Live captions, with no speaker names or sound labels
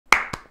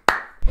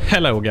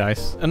Hello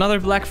guys,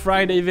 another Black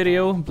Friday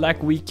video,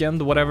 Black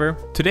Weekend, whatever.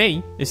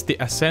 Today is the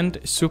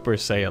Ascend Super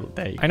Sale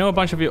day. I know a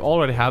bunch of you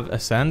already have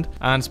Ascend,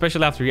 and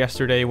especially after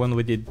yesterday when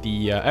we did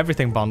the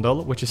Everything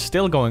Bundle, which is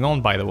still going on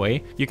by the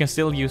way. You can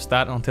still use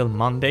that until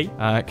Monday,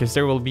 because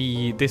there will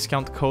be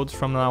discount codes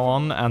from now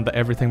on, and the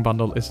Everything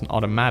Bundle is an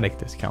automatic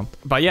discount.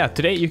 But yeah,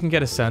 today you can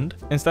get Ascend.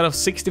 Instead of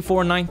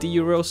 64.90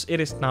 euros,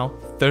 it is now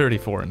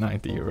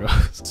 34.90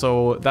 euros.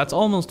 So that's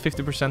almost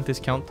 50%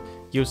 discount.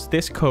 Use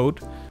this code.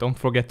 Don't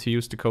forget to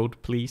use the code,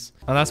 please.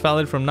 And that's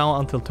valid from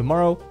now until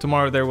tomorrow.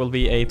 Tomorrow there will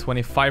be a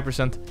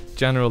 25%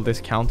 general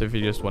discount if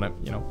you just want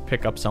to,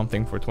 pick up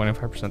something for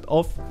 25%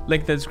 off.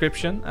 Link in the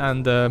description,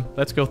 and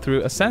let's go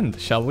through Ascend,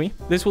 shall we?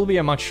 This will be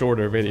a much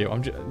shorter video.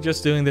 I'm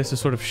just doing this to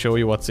sort of show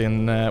you what's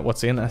in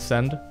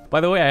Ascend. By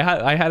the way,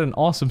 I had an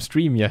awesome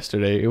stream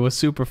yesterday. It was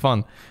super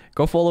fun.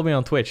 Go follow me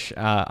on Twitch.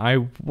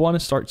 I want to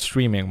start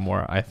streaming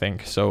more, I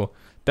think. So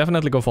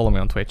definitely go follow me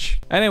on Twitch.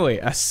 Anyway,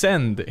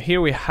 Ascend.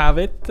 Here we have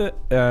it.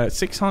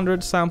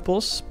 600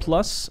 samples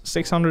plus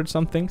 600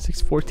 something.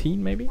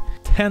 614 maybe.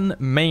 10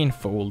 main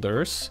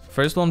folders.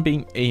 First one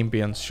being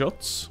ambient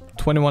shots.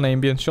 21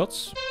 ambient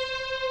shots.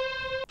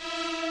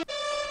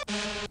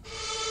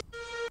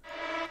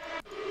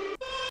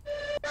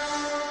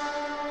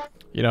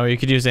 You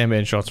could use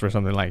ambient shots for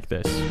something like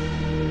this.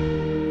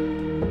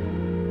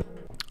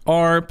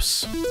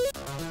 ARPs.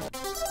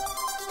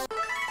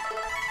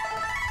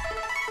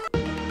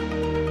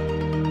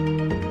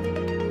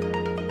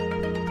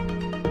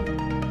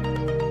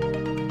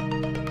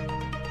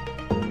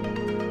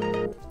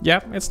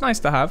 Yeah, it's nice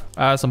to have.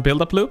 Some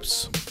build-up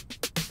loops.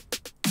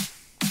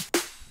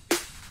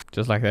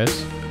 Just like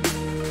this.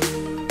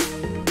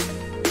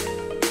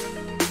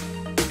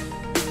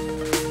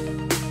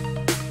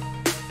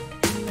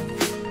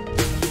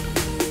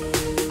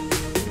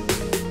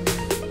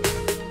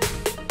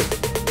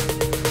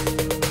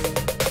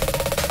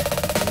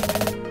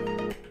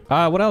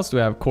 What else do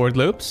we have? Chord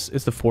loops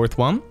is the fourth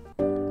one.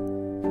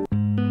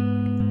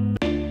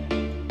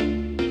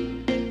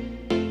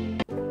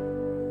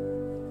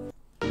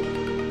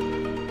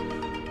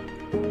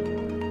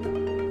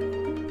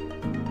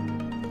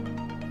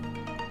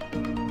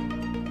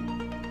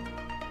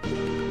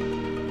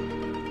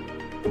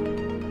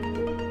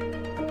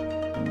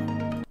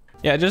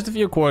 Yeah, just a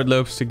few chord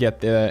loops to get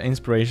the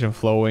inspiration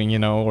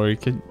flowing, or you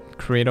could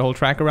create a whole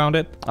track around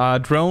it.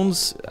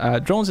 Drones.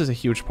 Drones is a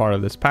huge part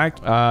of this pack.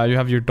 You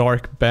have your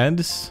dark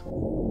beds,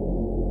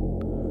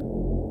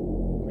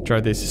 which are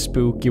these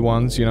spooky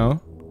ones,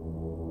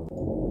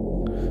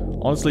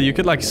 Honestly, you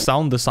could like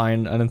sound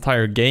design an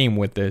entire game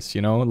with this,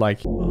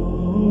 like...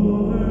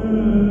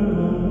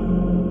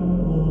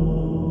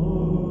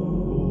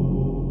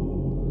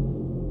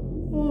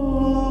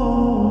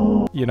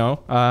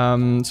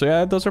 So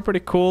yeah, those are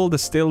pretty cool. The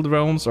still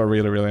drones are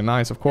really, really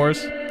nice, of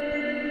course.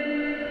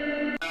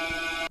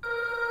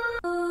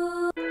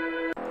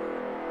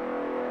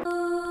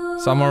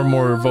 Some are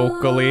more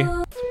vocally.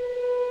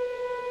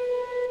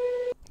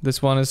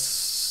 This one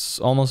is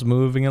almost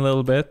moving a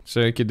little bit. So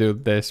you could do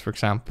this, for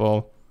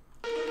example.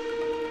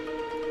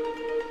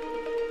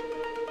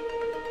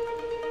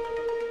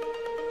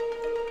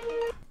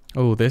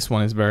 Oh, this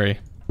one is very...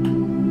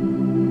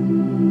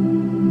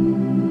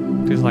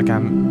 Feels like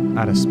I'm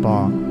at a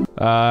spa.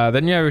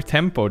 Then you have your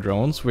tempo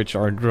drones, which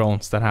are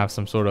drones that have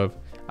some sort of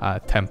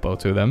tempo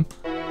to them.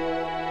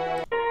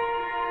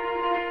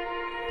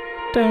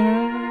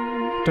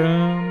 Dun,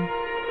 dun.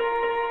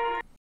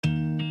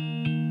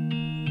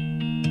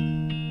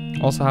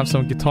 Also have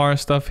some guitar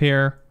stuff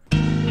here.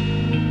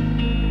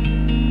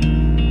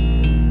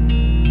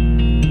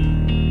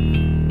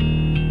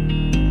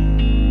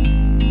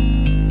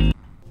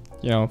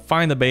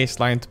 Find the bass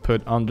line to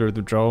put under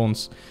the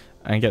drones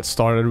and get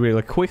started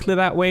really quickly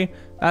that way.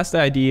 That's the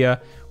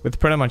idea with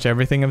pretty much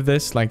everything of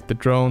this, like the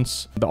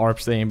drones, the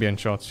ARPs, the ambient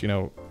shots,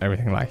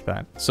 everything like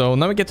that. So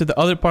now we get to the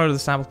other part of the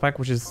sample pack,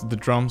 which is the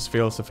drums,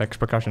 fills, effects,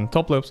 percussion,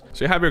 top loops.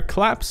 So you have your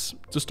claps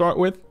to start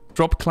with,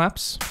 drop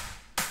claps.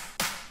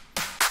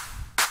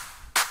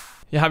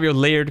 You have your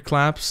layered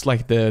claps,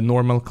 like the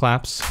normal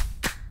claps.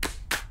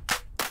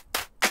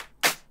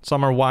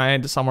 Some are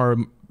wide, some are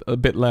a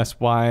bit less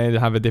wide,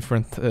 have a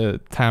different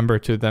timbre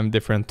to them,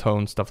 different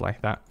tones, stuff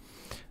like that.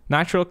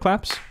 Natural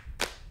claps,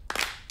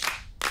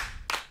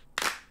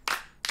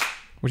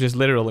 which is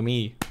literally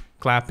me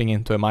clapping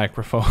into a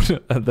microphone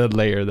and then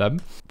layer them.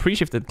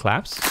 Pre-shifted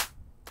claps.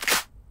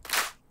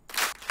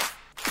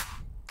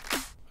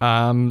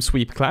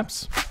 Sweep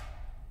claps.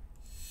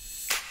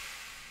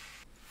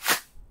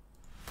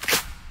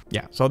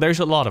 Yeah, so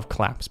there's a lot of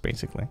claps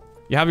basically.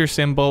 You have your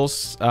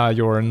cymbals,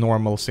 your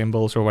normal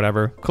cymbals or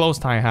whatever.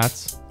 Closed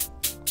hi-hats.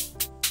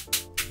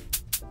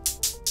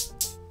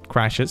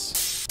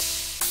 Crashes.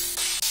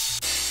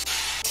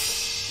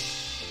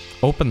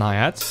 Open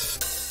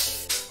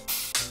hi-hats.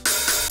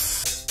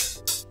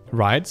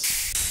 Rides.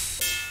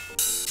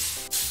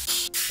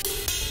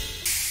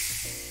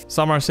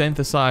 Some are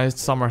synthesized,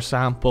 some are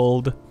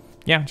sampled.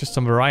 Yeah, just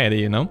some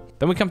variety, Then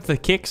we come to the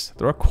kicks.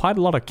 There are quite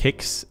a lot of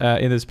kicks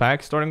in this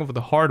pack, starting off with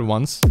the hard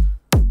ones.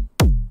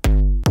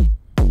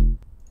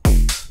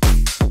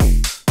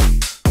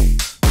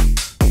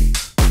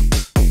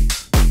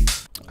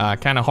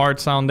 kind of hard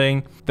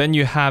sounding. Then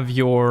you have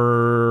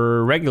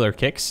your regular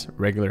kicks.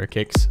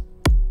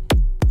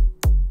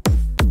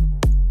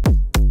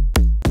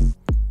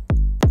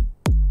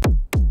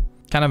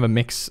 Kind of a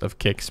mix of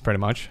kicks, pretty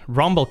much.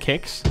 Rumble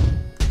kicks.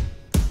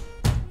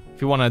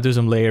 If you want to do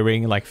some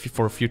layering, like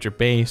for future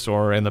bass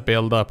or in the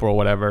build-up or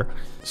whatever.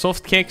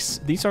 Soft kicks,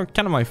 these are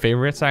kind of my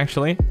favorites,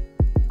 actually.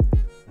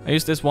 I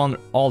use this one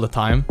all the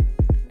time.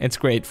 It's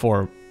great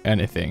for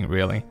anything,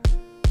 really.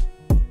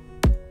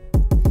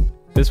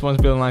 This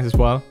one's really nice as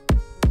well.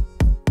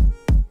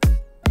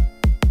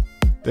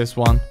 This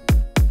one.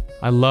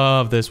 I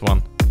love this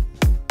one.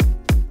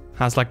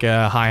 Has like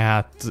a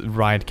hi-hat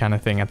ride kind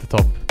of thing at the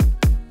top.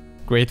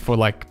 Great for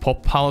like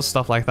pop house,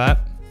 stuff like that.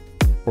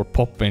 Or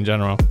pop in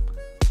general.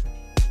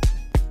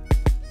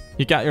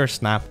 You got your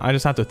snap. I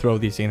just have to throw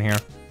these in here.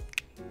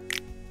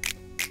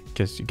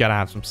 Because you gotta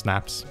have some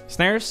snaps.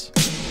 Snares.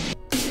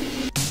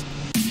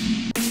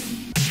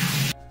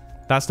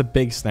 That's the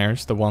big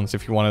snares. The ones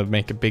if you want to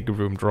make a big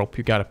room drop,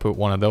 you gotta put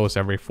one of those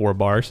every 4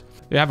 bars.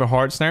 You have your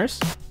hard snares.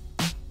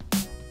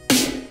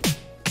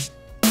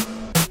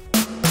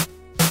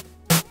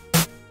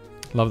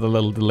 Love the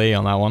little delay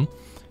on that one.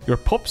 Your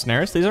pop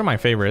snares, these are my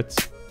favorites.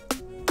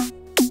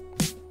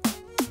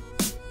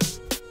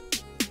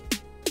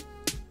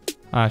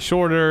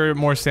 Shorter,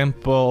 more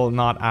simple,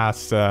 not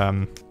as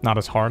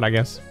hard, I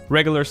guess.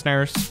 Regular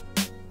snares.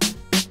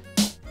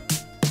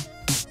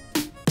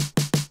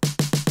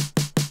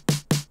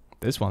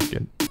 This one's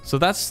good. So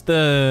that's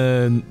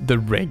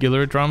the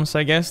regular drums,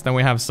 I guess. Then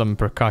we have some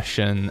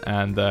percussion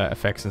and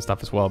effects and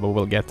stuff as well, but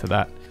we'll get to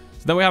that.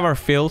 So then we have our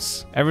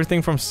fills.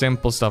 Everything from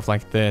simple stuff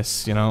like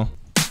this, you know.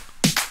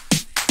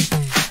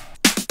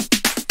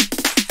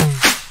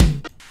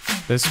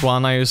 This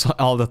one I use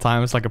all the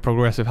time. It's like a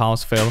progressive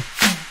house fill.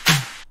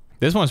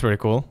 This one's pretty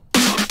cool.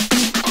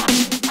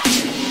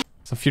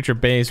 Some future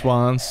bass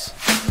ones.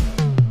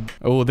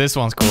 Oh, this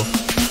one's cool.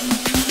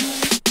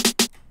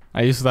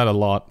 I use that a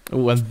lot.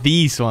 Oh, and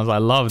these ones, I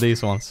love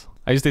these ones.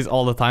 I use these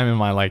all the time in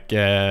my like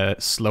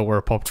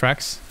slower pop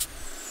tracks.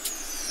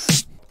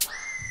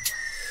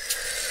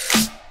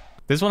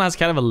 This one has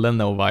kind of a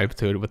Leno vibe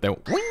to it with the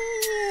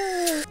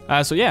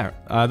so yeah,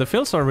 the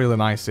fills are really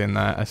nice in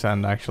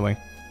Ascend actually.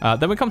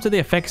 Then we come to the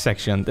effects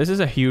section. This is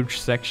a huge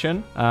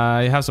section.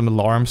 You have some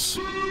alarms.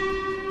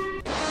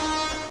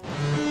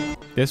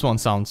 This one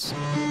sounds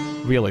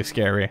really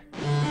scary.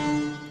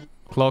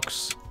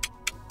 Clocks.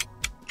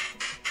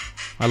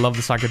 I love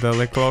the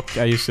psychedelic clock.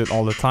 I use it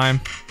all the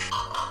time.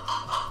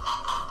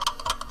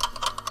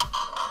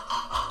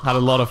 Had a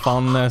lot of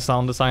fun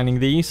sound designing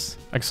these.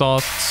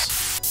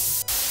 Exhausts.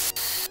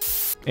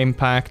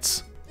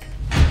 Impacts.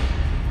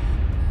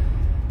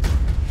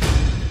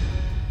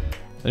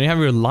 Then you have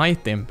your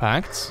light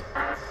impacts.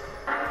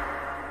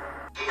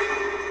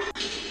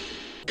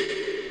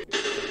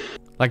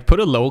 Like put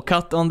a low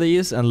cut on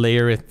these and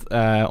layer it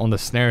on the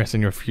snares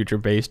in your future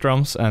bass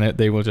drums and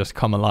they will just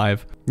come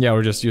alive. Yeah,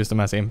 or just use them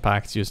as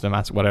impacts, use them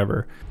as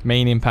whatever.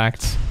 Main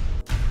impacts.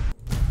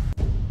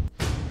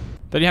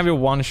 Then you have your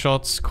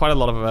one-shots, quite a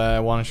lot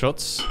of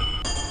one-shots.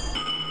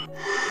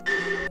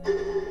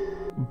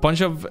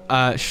 Bunch of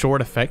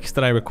short effects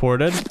that I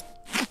recorded.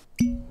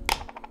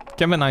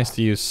 Can be nice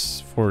to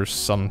use for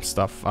some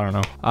stuff, I don't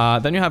know.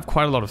 Then you have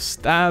quite a lot of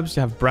stabs,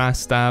 you have brass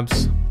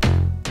stabs.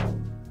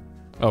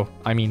 Oh,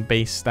 I mean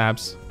bass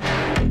stabs.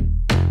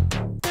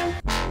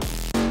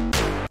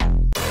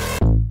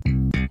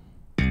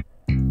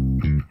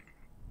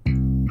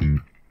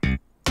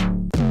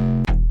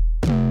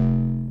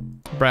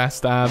 Brass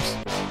stabs.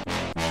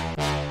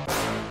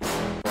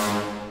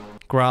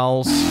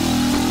 Growls.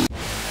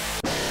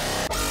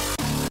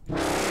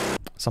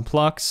 Some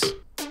plucks.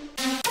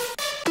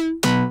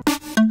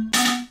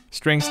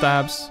 String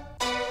stabs.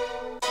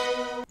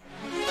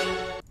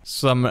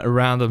 Some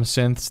random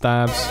synth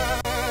stabs.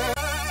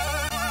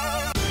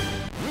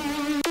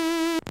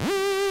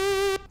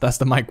 That's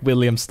the Mike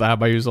Williams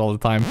stab I use all the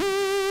time.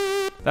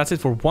 That's it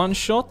for one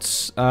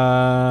shots.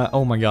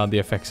 Oh my god, the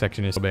effects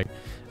section is so big.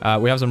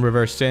 We have some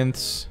reverse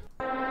synths.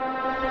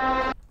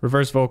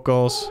 Reverse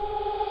vocals.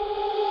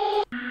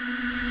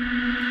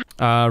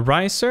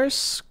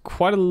 Risers.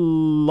 Quite a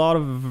lot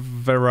of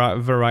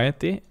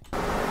variety.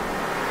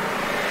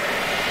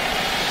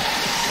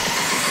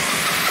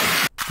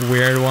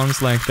 Weird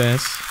ones like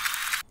this.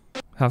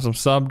 Have some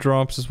sub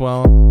drops as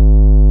well.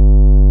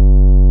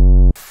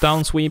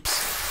 Down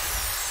sweeps.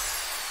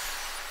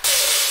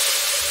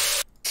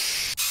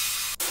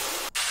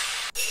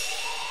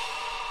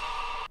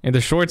 In the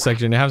short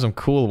section, you have some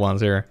cool ones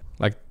here.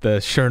 Like the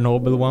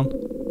Chernobyl one.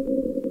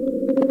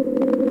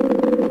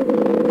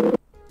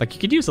 Like you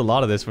could use a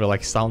lot of this for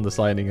like sound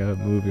designing a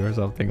movie or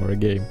something or a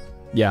game.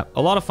 Yeah,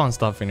 a lot of fun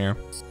stuff in here.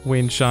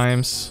 Wind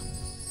chimes.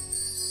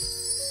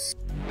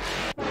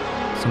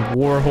 Some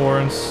war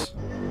horns.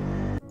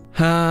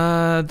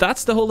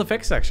 That's the whole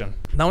effects section.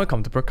 Now we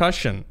come to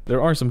percussion.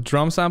 There are some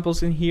drum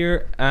samples in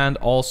here and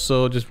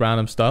also just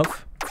random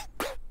stuff.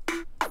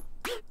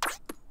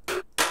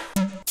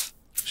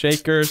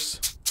 Shakers.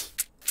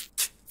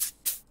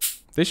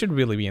 They should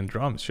really be in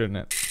drums, shouldn't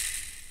it?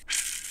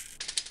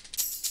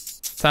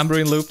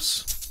 tambourine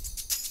loops.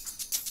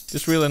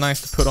 Just really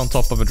nice to put on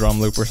top of a drum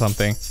loop or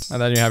something.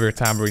 And then you have your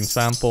tambourine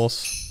samples.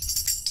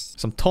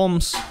 Some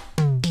toms.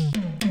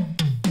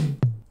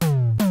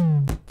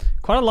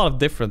 Quite a lot of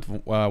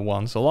different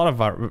ones, a lot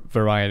of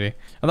variety.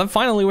 And then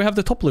finally we have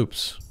the top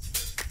loops.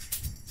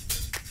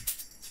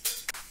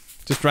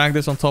 Just drag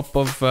this on top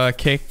of a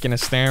kick and a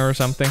snare or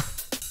something.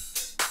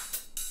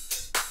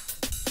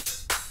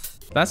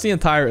 That's the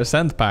entire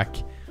Ascend pack.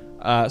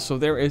 So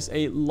there is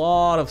a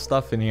lot of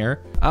stuff in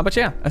here. But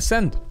yeah,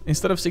 Ascend.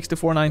 Instead of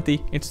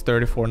 6490, it's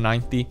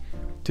 3490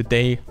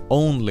 today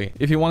only.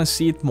 If you want to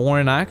see it more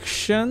in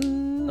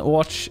action,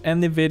 watch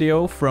any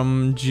video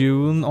from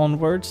June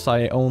onwards.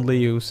 I only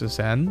use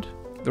Ascend.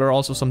 There are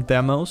also some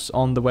demos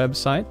on the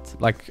website,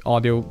 like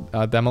audio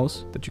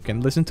demos that you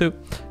can listen to.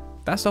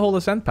 That's the whole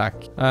Ascend pack.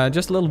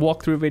 Just a little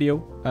walkthrough video.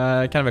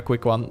 Kind of a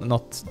quick one.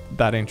 Not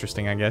that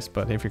interesting, I guess,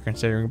 but if you're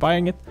considering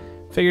buying it,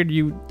 figured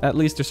you at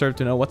least deserve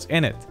to know what's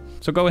in it.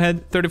 So go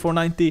ahead,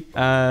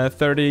 34.90,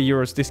 30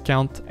 euros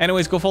discount.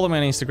 Anyways, go follow me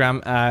on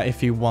Instagram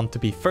if you want to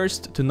be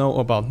first to know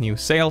about new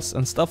sales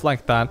and stuff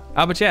like that.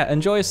 But yeah,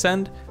 enjoy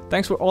Ascend.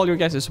 Thanks for all your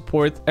guys'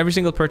 support. Every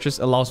single purchase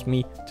allows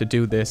me to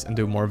do this and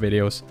do more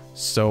videos.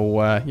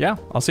 So yeah,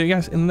 I'll see you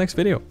guys in the next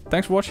video.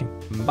 Thanks for watching.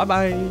 Bye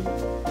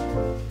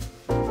bye.